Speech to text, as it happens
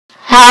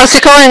How's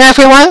it going,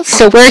 everyone?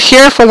 So we're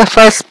here for the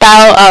first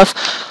battle of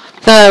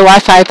the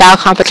Wi-Fi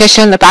battle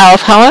competition, the Battle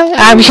of Hoenn.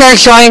 I'm here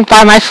joined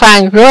by my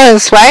friend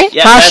Ruinsway.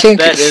 Yeah,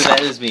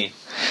 that is me.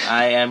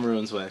 I am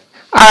Ruinsway.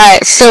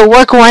 Alright, so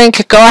we're going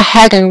to go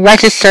ahead and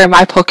register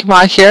my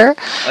Pokemon here.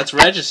 Let's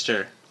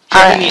register.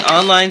 Checking the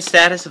online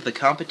status of the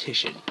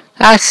competition.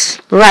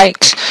 That's right.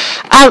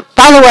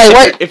 By the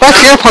way,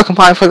 what's your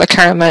Pokemon for the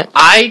tournament?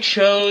 I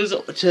chose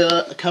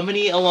to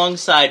accompany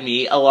alongside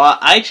me a lot.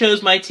 I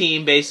chose my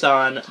team based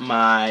on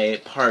my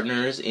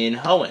partners in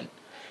Hoenn.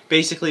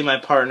 Basically, my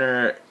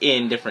partner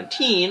in different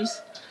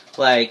teams.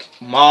 Like,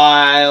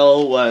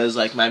 Mile was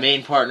like my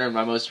main partner in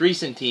my most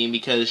recent team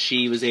because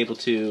she was able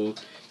to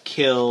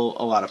kill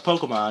a lot of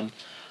Pokemon.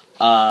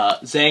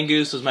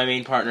 Zangoose was my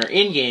main partner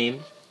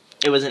in-game.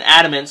 It was an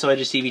Adamant, so I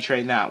just EV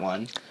trained that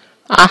one.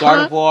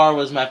 Gardevoir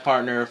was my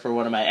partner for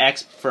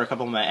a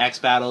couple of my X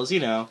battles,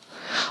 you know.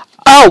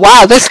 Oh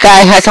wow, this guy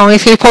has only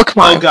 3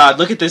 Pokemon. Oh god,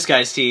 look at this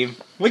guy's team.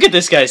 Look at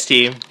this guy's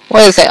team.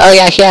 What is it? Oh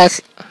yeah, he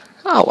has.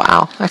 Oh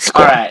wow, that's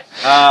cool. Alright,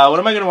 what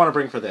am I gonna want to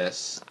bring for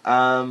this?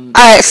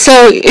 Alright,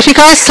 so if you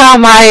guys saw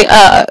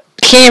my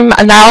team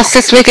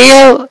analysis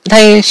video,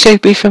 then you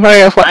should be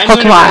familiar with what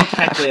Pokemon I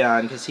have.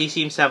 Kecleon, because he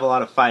seems to have a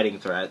lot of fighting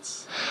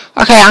threats.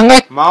 Okay, I'm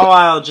gonna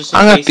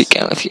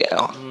begin with you.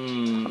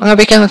 I'm gonna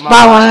begin with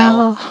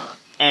Mawile.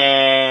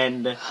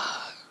 And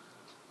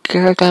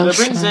Gyarados. I'm gonna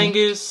bring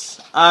Zangoose.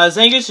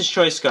 Zangoose is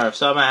Choice Scarf,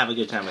 so I might have a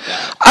good time with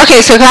that.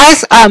 Okay, so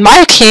guys,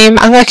 my team,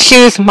 I'm gonna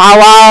choose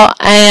Mawile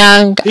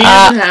and he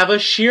doesn't have a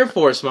Sheer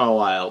Force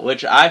Mawile,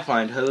 which I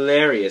find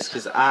hilarious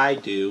because I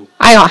do.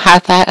 I don't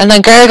have that. And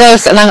then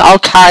Gyarados and then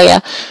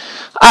Altaria.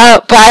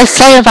 But I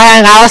said in my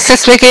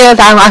analysis video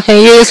that I'm not gonna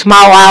use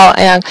Mawile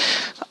and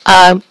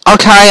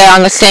Altaria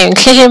on the same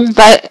team,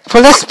 but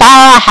for this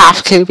battle I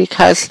have to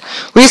because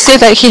we see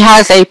that he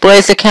has a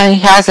Blaziken,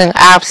 he has an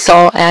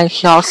Absol, and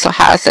he also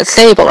has a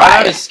Sableye.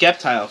 I got a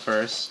Sceptile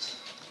first.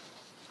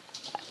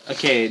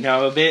 Okay, now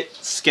I'm a bit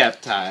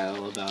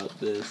Sceptile about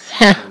this.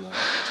 I'm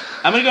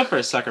gonna go for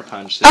a Sucker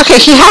Punch. Okay,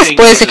 he has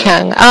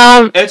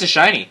Blaziken. It's a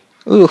shiny.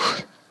 Ooh.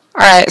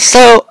 Alright,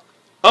 so...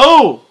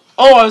 Oh,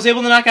 I was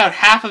able to knock out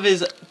half of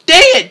his...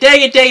 Dang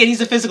it,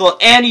 he's a physical,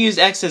 and he used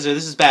X-Scissor.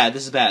 This is bad,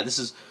 this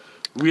is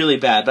really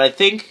bad, but I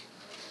think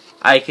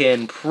I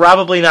can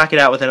probably knock it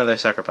out with another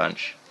Sucker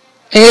Punch.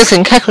 It is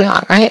in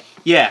Kecleon, right?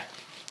 Yeah.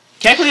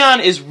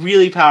 Kecleon is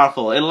really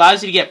powerful. It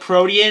allows you to get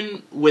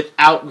Protean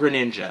without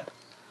Greninja.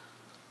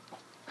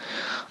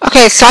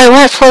 Okay, so I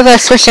went for the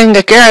switching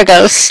to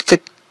Gyarados to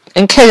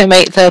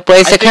intimidate the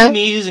Blaziken. I think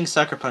me using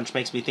Sucker Punch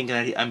makes me think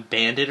that I'm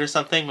Bandit or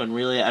something, when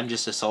really I'm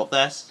just Assault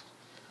Vest.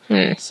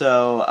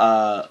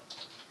 So,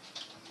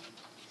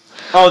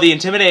 the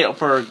Intimidate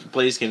for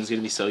Blaziken is going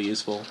to be so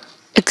useful.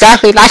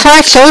 Exactly, that's why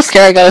I chose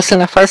Gyarados in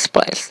the first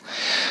place.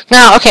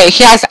 Now, okay,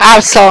 he has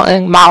Absol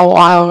and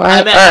Mawile,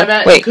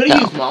 right? Could he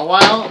use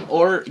Mawile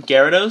or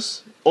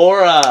Gyarados?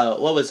 Or,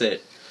 what was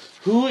it?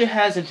 Who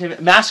has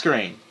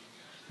Masquerain.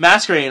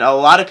 Masquerain, a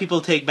lot of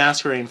people take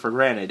Masquerain for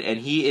granted,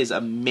 and he is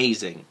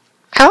amazing.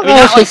 I mean,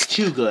 not like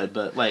too good,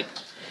 but, like,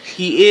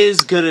 he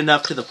is good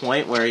enough to the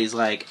point where he's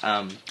like,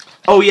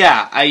 oh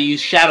yeah, I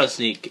used Shadow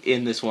Sneak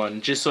in this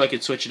one, just so I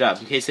could switch it up,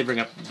 in case they bring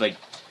up, like,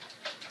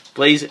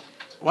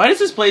 Why does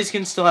this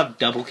Blaziken still have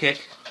double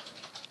kick?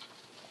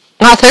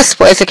 Not this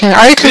Blaziken.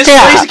 This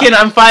Blaziken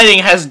I'm fighting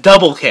has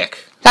double kick.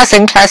 That's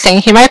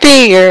interesting. He might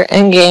be your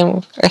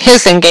in-game, or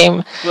his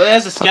in-game. Well, it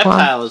has a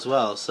Sceptile as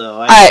well,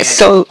 so... Alright,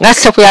 so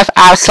next up we have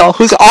Absol,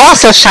 who's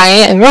also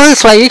shiny, and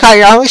Ruinsway, you got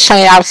your own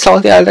shiny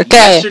Absol the other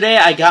day. Yesterday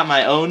I got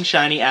my own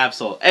shiny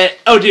Absol. And,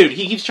 oh dude,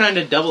 he keeps trying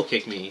to double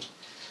kick me.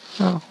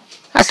 Oh,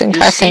 that's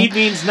interesting. Your speed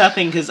means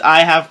nothing because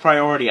I have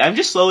priority. I'm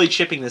just slowly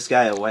chipping this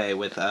guy away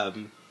with,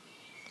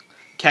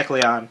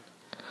 Kecleon.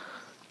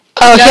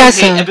 Oh,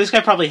 this guy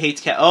probably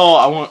hates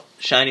I want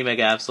Shiny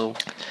Mega Absol.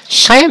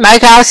 Shiny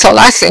Mega Absol,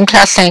 that's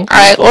interesting.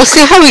 Alright, we'll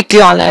see how we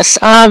do on this.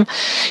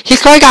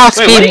 He's going to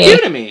outspeed me. Wait, what did he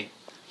do to me?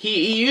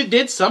 You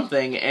did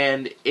something,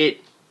 and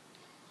it...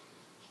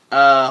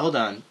 hold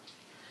on.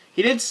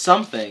 He did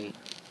something.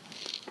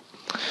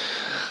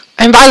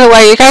 And by the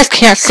way, you guys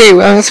can't see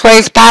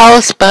Ruinsway's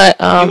battles, but,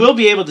 you will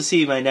be able to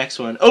see my next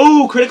one.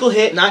 Oh, critical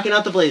hit, knocking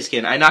out the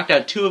Blaziken. I knocked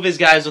out 2 of his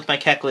guys with my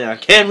Kecleon.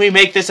 Can we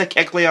make this a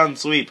Kecleon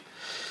sweep?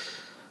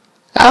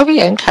 That would be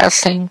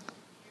interesting.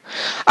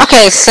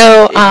 Okay,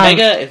 so,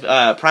 if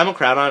Primal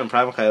Groudon and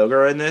Primal Kyogre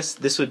are in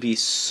this would be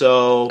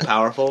so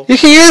powerful. You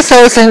can use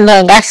those in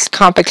the next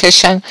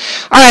competition.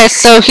 Alright,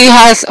 so he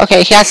has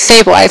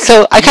Sableye.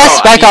 So, I guess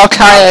Mega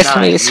Altaria is going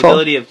to be useful. The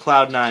ability of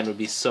Cloud9 would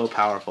be so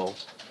powerful.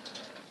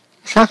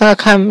 It's not going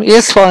to come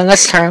useful in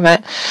this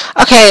tournament.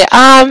 Okay,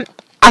 I'm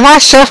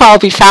not sure if I'll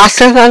be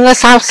faster than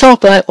this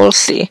Absol, but we'll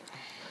see.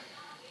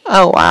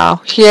 Oh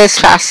wow, he is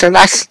faster.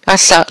 That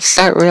sucks.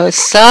 That really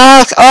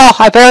sucks. Oh,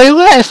 I barely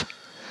live.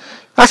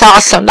 That's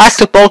awesome. That's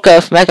the bulk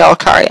of Mega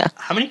Altaria.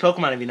 How many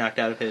Pokemon have you knocked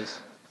out of his?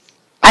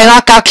 I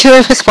knocked out 2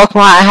 of his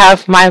Pokemon. I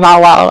have my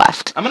Mawile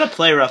left. I'm going to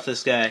play rough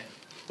this guy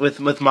with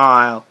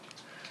Mawile.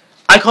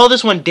 I call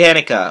this one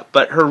Danica,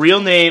 but her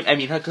real name, I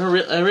mean, her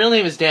real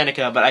name is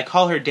Danica, but I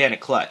call her Danica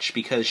Clutch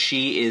because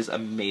she is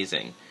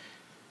amazing.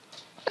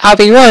 I'll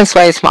be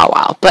Ruinsway in a small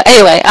while. But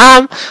anyway,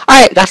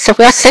 alright, that's the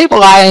rest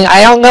stabilizing.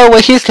 I don't know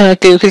what he's gonna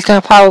do. He's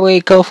gonna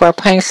probably go for a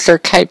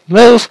prankster type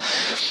move.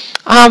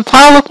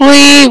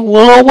 Probably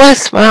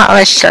Will-O-Wisp, I'm not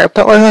really sure,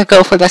 but we're gonna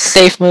go for the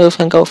safe move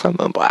and go for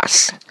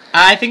Moonblast.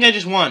 I think I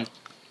just won.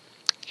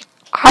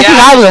 I think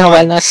I'm gonna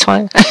win this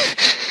one.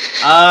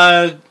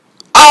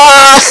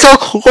 So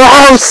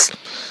close!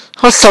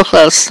 I was so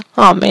close.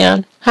 Oh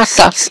man, that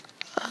sucks.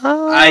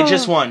 I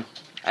just won.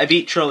 I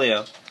beat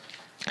Troleo.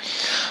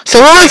 So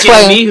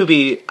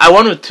I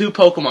won with 2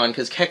 Pokemon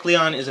because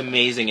Kecleon is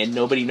amazing and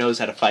nobody knows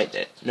how to fight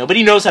it.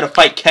 Nobody knows how to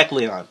fight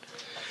Kecleon.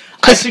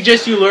 I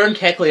suggest you learn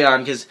Kecleon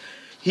because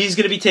he's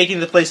going to be taking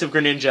the place of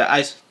Greninja.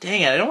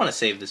 Dang it, I don't want to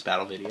save this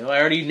battle video. I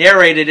already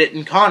narrated it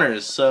in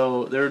Connor's,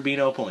 so there would be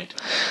no point.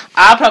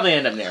 I'll probably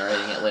end up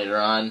narrating it later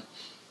on.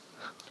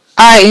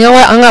 Alright, you know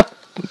what? I'm going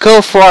to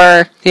go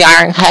for the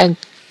Iron Head.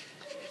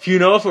 If you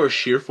know if it were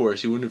Sheer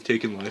Force, you wouldn't have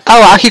taken life. Oh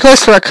well, he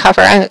goes for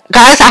Recover. And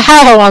guys, I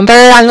have a Lumber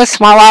on the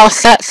small owl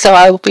set, so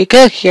I will be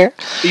good here.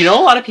 You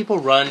know a lot of people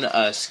run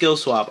a skill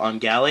swap on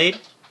Gallade,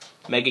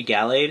 Mega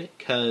Gallade,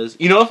 because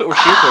you know if it were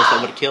Sheer Force, that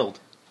would have killed.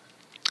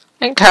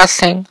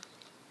 Interesting.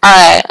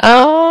 Alright,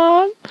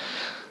 I'm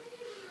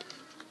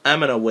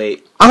gonna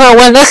wait. I'm gonna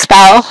win this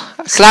battle,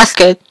 so that's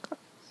good.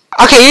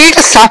 Okay, you need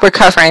to stop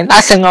recovering.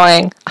 That's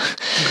annoying.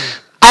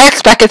 I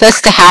expected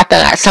this to happen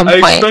at some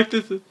point.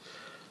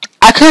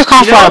 I could have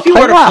gone for if you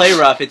were to Play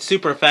Rough, it's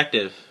super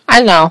effective.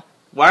 I know.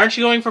 Why aren't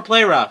you going for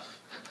Play Rough?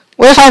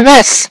 What if I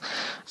miss?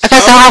 I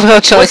guess I'll have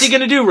no choice. What's he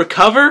gonna do?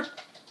 Recover?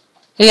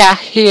 Yeah,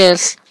 he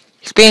is.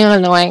 He's being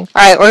annoying.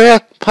 Alright, we're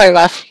gonna Play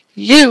Rough.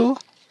 You